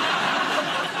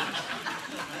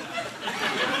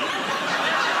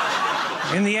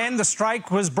 In the end, the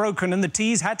strike was broken, and the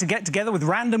T's had to get together with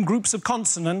random groups of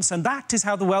consonants, and that is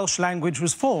how the Welsh language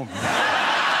was formed.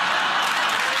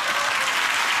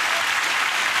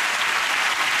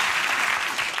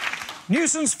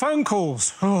 Nuisance phone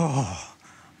calls. Oh,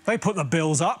 they put the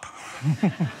bills up.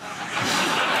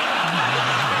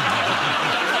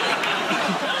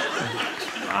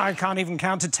 I can't even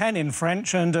count to 10 in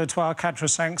French, and trois, quatre,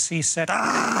 cinq, six, sept.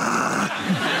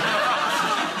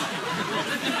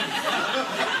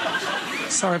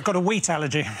 Sorry, I've got a wheat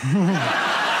allergy. Well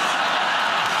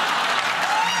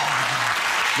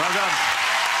done.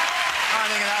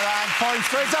 Finding that line. Points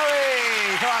for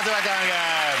Zoe. Come on, do it down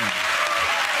again.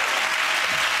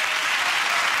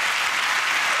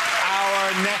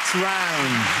 Our next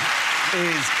round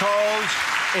is called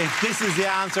If This Is the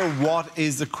Answer, What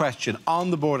Is the Question?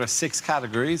 On the board are 6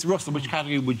 categories. Russell, which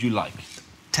category would you like?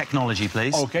 Technology,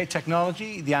 please. OK,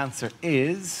 technology. The answer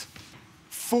is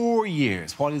 4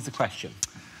 years. What is the question?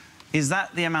 Is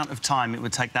that the amount of time it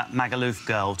would take that Magaluf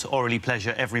girl to orally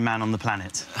pleasure every man on the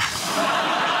planet?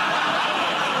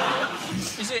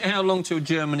 Is it how long till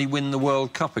Germany win the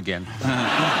World Cup again?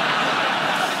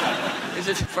 Is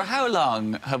it for how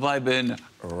long have I been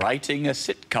writing a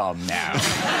sitcom now?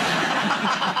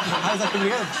 How's that going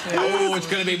to go? Oh, it's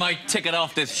going to be my ticket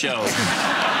off this show.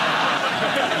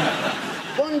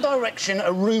 One Direction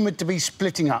are rumoured to be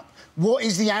splitting up. What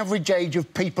is the average age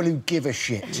of people who give a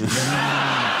shit?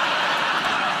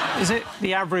 Is it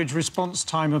the average response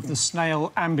time of the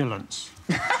snail ambulance?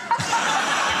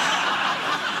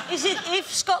 Is it if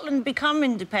Scotland become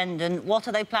independent, what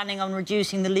are they planning on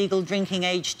reducing the legal drinking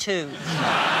age to?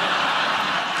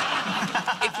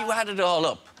 If you add it all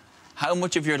up, how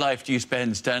much of your life do you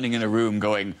spend standing in a room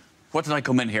going, what did I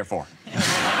come in here for?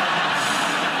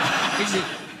 Is it,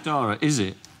 Dara, is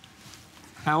it?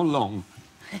 How long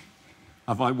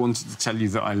have I wanted to tell you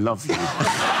that I love you?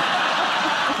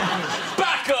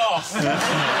 Back off!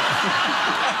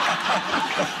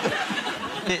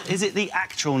 Is it the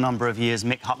actual number of years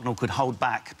Mick Hucknall could hold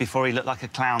back before he looked like a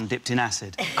clown dipped in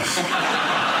acid?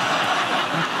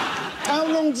 How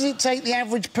long does it take the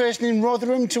average person in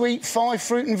Rotherham to eat 5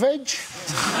 fruit and veg?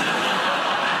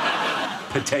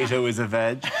 Potato is a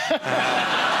veg. The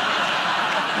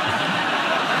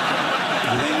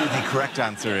correct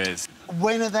answer is...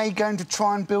 When are they going to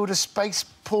try and build a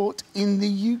spaceport in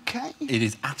the UK? It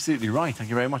is absolutely right. Thank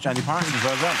you very much, Andy Parsons.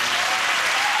 Well done.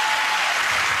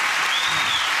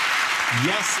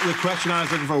 Yes, the question I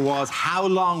was looking for was, how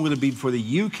long will it be before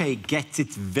the UK gets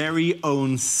its very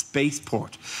own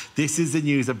spaceport? This is the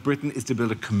news that Britain is to build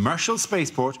a commercial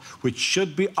spaceport which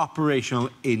should be operational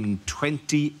in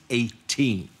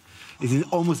 2018. It is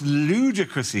almost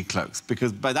ludicrously close,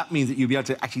 because by that means that you'll be able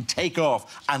to actually take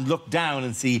off and look down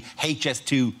and see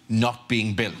HS2 not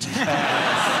being built.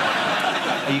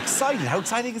 Are you excited? How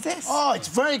exciting is this? Oh, it's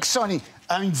very exciting.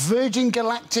 I mean, Virgin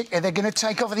Galactic, they're going to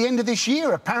take off at the end of this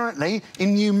year, apparently,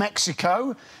 in New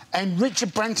Mexico. And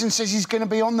Richard Branson says he's going to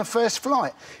be on the first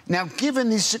flight. Now, given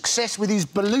his success with his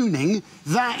ballooning,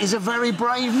 that is a very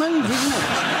brave move, isn't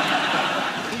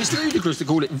it? It's ludicrous to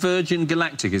call it Virgin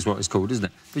Galactic, is what it's called, isn't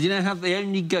it? But you know how they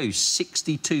only go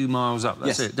 62 miles up?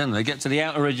 That's it, don't they? They get to the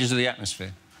outer edges of the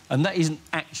atmosphere. And that isn't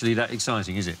actually that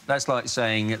exciting, is it? That's like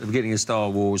saying at the beginning of Star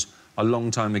Wars, a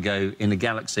long time ago, in a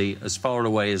galaxy as far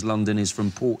away as London is from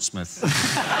Portsmouth. They're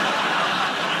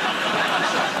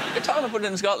talking about putting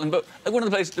it in Scotland, but like one of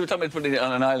the places they were talking about putting it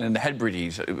on an island, the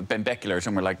Hebrides, Benbecula or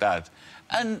somewhere like that.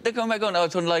 And they come back going, oh,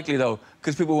 it's unlikely though,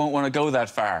 because people won't want to go that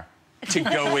far to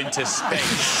go into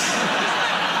space.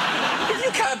 If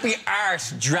you can't be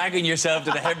arsed dragging yourself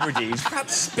to the Hebrides,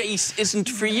 perhaps space isn't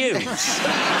for you.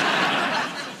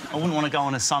 I wouldn't want to go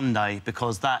on a Sunday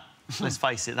because that, let's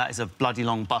face it, that is a bloody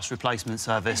long bus replacement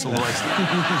service all the way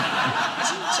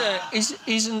to...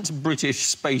 Isn't British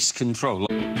space control...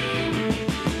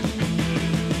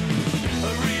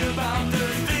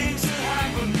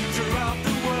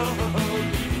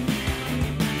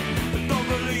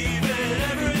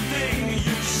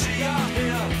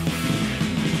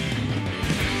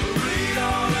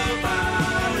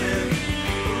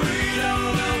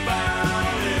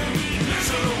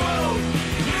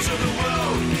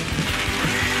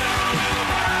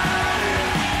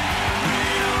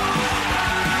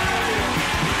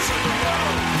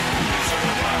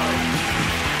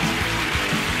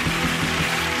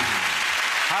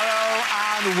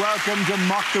 Welcome to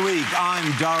Mock the Week.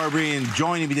 I'm Dara Breen.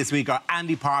 Joining me this week are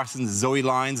Andy Parsons, Zoe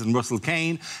Lyons and Russell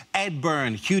Kane, Ed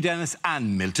Byrne, Hugh Dennis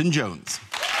and Milton Jones.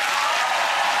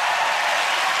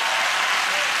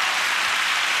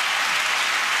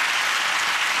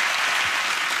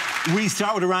 We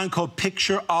start with a round called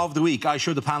Picture of the Week. I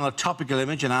show the panel a topical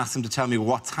image and ask them to tell me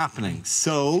what's happening.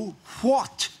 So,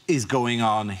 what is going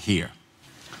on here?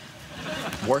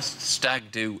 Worst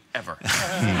stag do ever.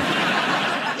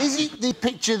 Is it the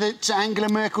picture that Angela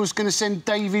Merkel's going to send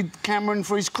David Cameron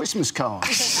for his Christmas card?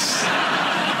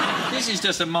 This is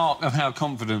just a mark of how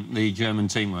confident the German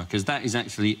team were, because that is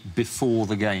actually before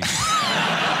the game.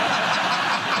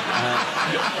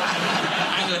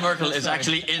 Angela Merkel is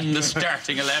actually in the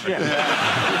starting 11.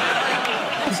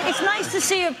 It's nice to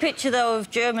see a picture, though,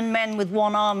 of German men with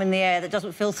one arm in the air that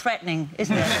doesn't feel threatening,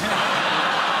 isn't it?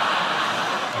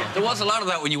 There was a lot of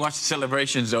that when you watched the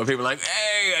celebrations, though. People were like,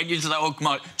 hey, and you just like, oh, come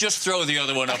on, just throw the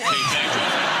other one up, please.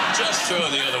 Just throw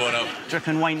the other one up. Do you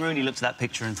reckon Wayne Rooney looked at that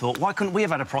picture and thought, why couldn't we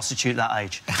have had a prostitute that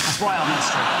age? That's right,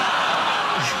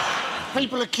 I'm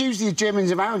People accuse the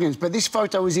Germans of arrogance, but this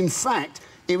photo was, in fact,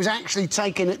 it was actually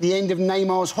taken at the end of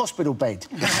Neymar's hospital bed.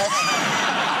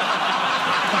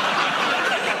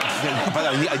 But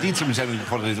I need someone to tell me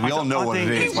what it is. We all know what it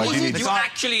is. You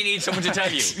actually need someone to tell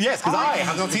you? Yes, because I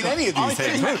have not seen any of these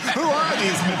things. Who are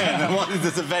these men and what is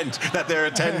this event that they're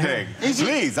attending?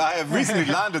 Please, I have recently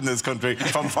landed in this country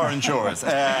from foreign shores.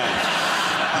 And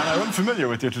I'm unfamiliar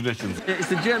with your traditions. It's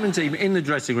the German team in the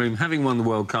dressing room having won the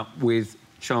World Cup with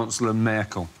Chancellor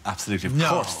Merkel. Absolutely, of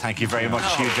course. Thank you very much,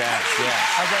 Hugh Dennis.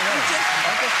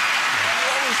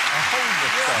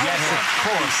 Yes,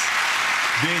 of course.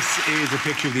 This is a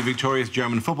picture of the victorious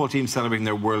German football team celebrating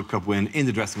their World Cup win in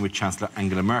the dressing room with Chancellor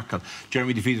Angela Merkel.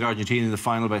 Germany defeated Argentina in the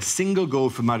final by a single goal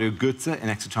from Mario Götze in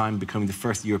extra time, becoming the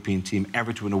first European team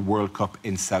ever to win a World Cup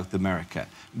in South America.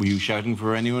 Were you shouting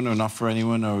for anyone or not for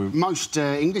anyone? Or most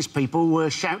English people were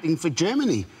shouting for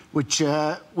Germany, which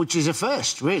is a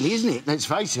first, really, isn't it? Let's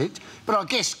face it. But I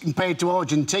guess compared to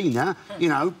Argentina, you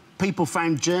know, people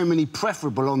found Germany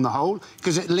preferable on the whole,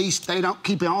 because at least they don't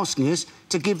keep asking us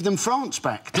to give them France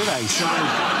back, do they? So...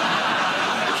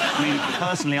 I mean,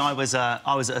 personally, I was at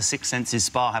a Six Senses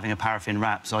spa having a paraffin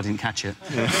wrap, so I didn't catch it.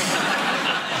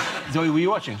 Zoe, were you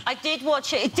watching? I did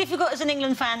watch it. It's difficult as an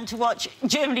England fan to watch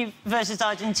Germany versus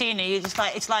Argentina. You're just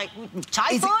like, it's like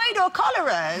typhoid or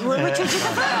cholera. Which would you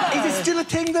prefer? Is it still a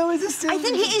thing, though? Is it still? I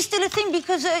think it is still a thing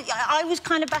because I was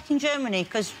kind of backing Germany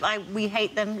because we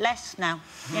hate them less now.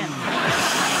 Yeah.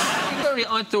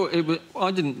 I thought it was...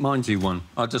 I didn't mind who won.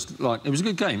 I just, like... It was a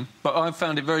good game, but I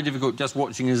found it very difficult just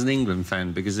watching as an England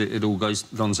fan because it all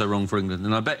gone so wrong for England.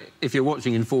 And I bet if you're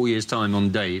watching in 4 years' time on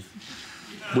Dave,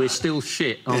 we're still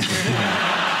shit, aren't we?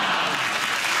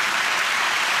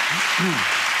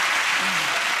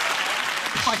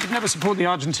 I could never support the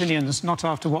Argentinians, not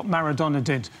after what Maradona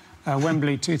did,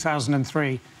 Wembley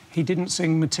 2003. He didn't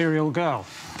sing Material Girl.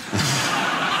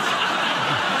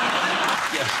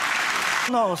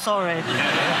 No, sorry.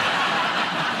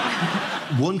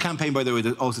 One campaign, by the way,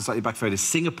 that also slightly backfired is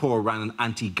Singapore ran an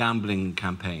anti-gambling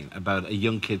campaign about a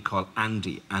young kid called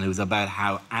Andy, and it was about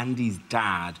how Andy's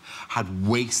dad had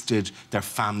wasted their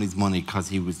family's money because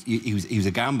he was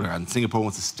a gambler, and Singapore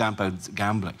wants to stamp out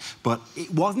gambling. But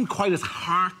it wasn't quite as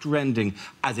heart-rending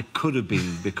as it could have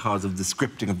been because of the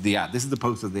scripting of the ad. This is the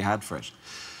poster they had for it.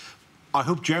 I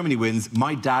hope Germany wins.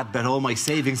 My dad bet all my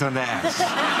savings on that.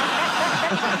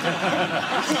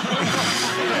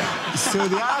 So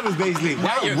the ad was basically...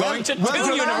 Now you're going to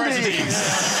two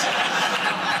universities.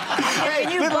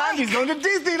 Hey, little Andy's going to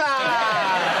Disneyland!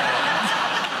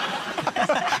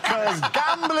 Because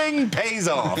gambling pays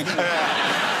off.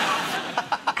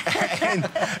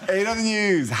 In other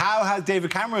news, how has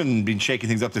David Cameron been shaking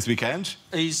things up this weekend?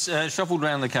 He's shuffled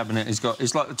around the cabinet.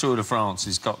 It's like the Tour de France.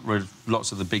 He's got rid of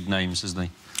lots of the big names, hasn't he?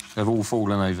 They've all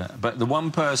fallen over. But the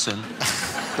one person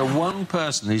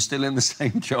who's still in the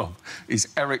same job is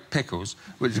Eric Pickles,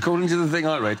 which, according to the thing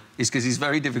I read, is because he's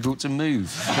very difficult to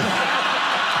move.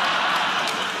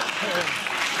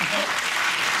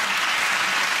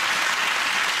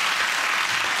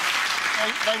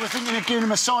 They were thinking of giving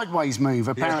him a sideways move,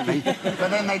 apparently. Yeah.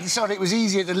 But then they decided it was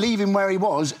easier to leave him where he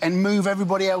was and move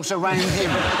everybody else around him.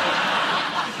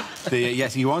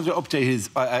 Yes, he wanted to update his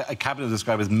cabinet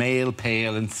described as male,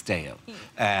 pale and stale,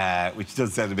 which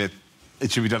does sound a bit...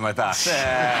 It should be done like that.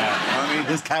 I mean,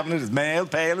 this cabinet is male,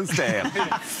 pale and stale.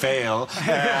 Fail.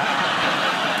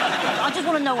 I just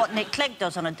want to know what Nick Clegg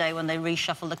does on a day when they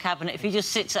reshuffle the cabinet. If he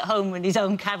just sits at home in his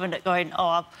own cabinet going,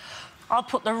 oh, I'll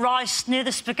put the rice near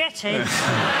the spaghetti. Good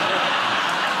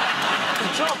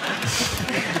job.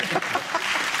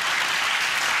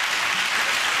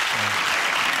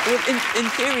 Well, in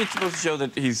theory, it's supposed to show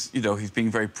that he's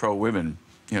being very pro-women.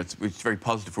 You know, it's very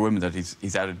positive for women that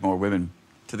he's added more women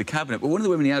to the cabinet. But one of the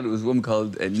women he added was a woman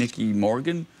called Nicky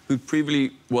Morgan, who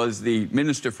previously was the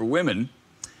Minister for Women,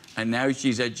 and now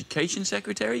she's Education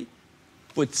Secretary,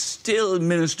 but still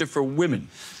Minister for Women.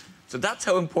 So that's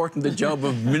how important the job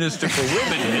of Minister for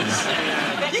Women is.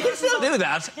 You can still do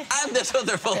that, and this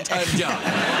other full-time job.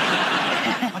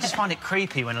 I just find it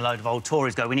creepy when a load of old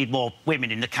Tories go, we need more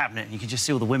women in the cabinet, and you can just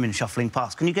see all the women shuffling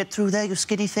past. Can you get through there, you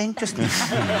skinny thing? Just...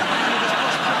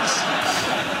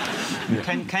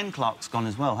 Ken Clark's gone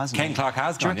as well, hasn't he? Ken Clark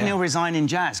has gone, Do you reckon he'll resign in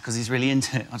jazz because he's really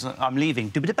into it? I'm leaving.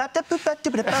 Does Ken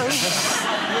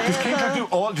Clark do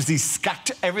all... Does he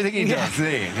scat everything he does?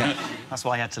 Yeah. That's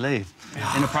why he had to leave.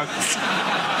 Inappropriate.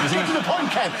 Get to the point,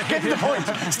 Ken. Get to the point.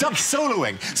 Stop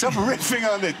soloing. Stop riffing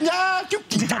on it. The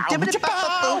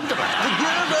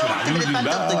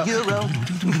Euro.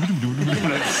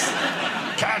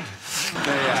 Ken.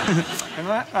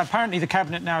 Apparently the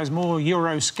cabinet now is more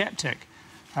Eurosceptic.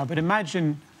 But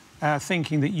imagine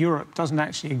thinking that Europe doesn't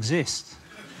actually exist.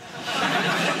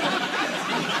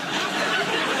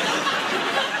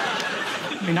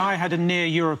 I mean, I had a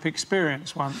near-Europe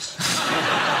experience once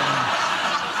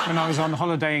when I was on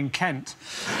holiday in Kent.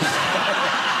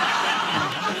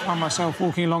 I found myself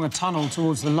walking along a tunnel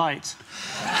towards the light.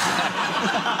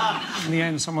 In the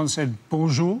end, someone said,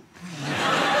 bonjour.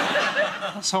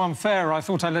 That's so unfair, I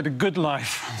thought I led a good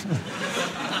life.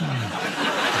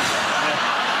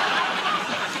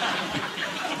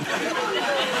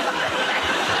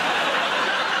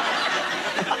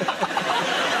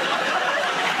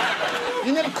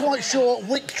 You're never quite sure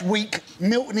which week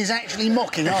Milton is actually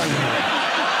mocking, are you?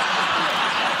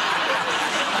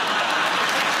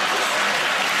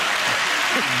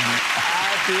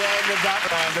 At the end of that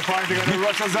round, the points are going to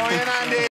Russell, Zoe and Andy.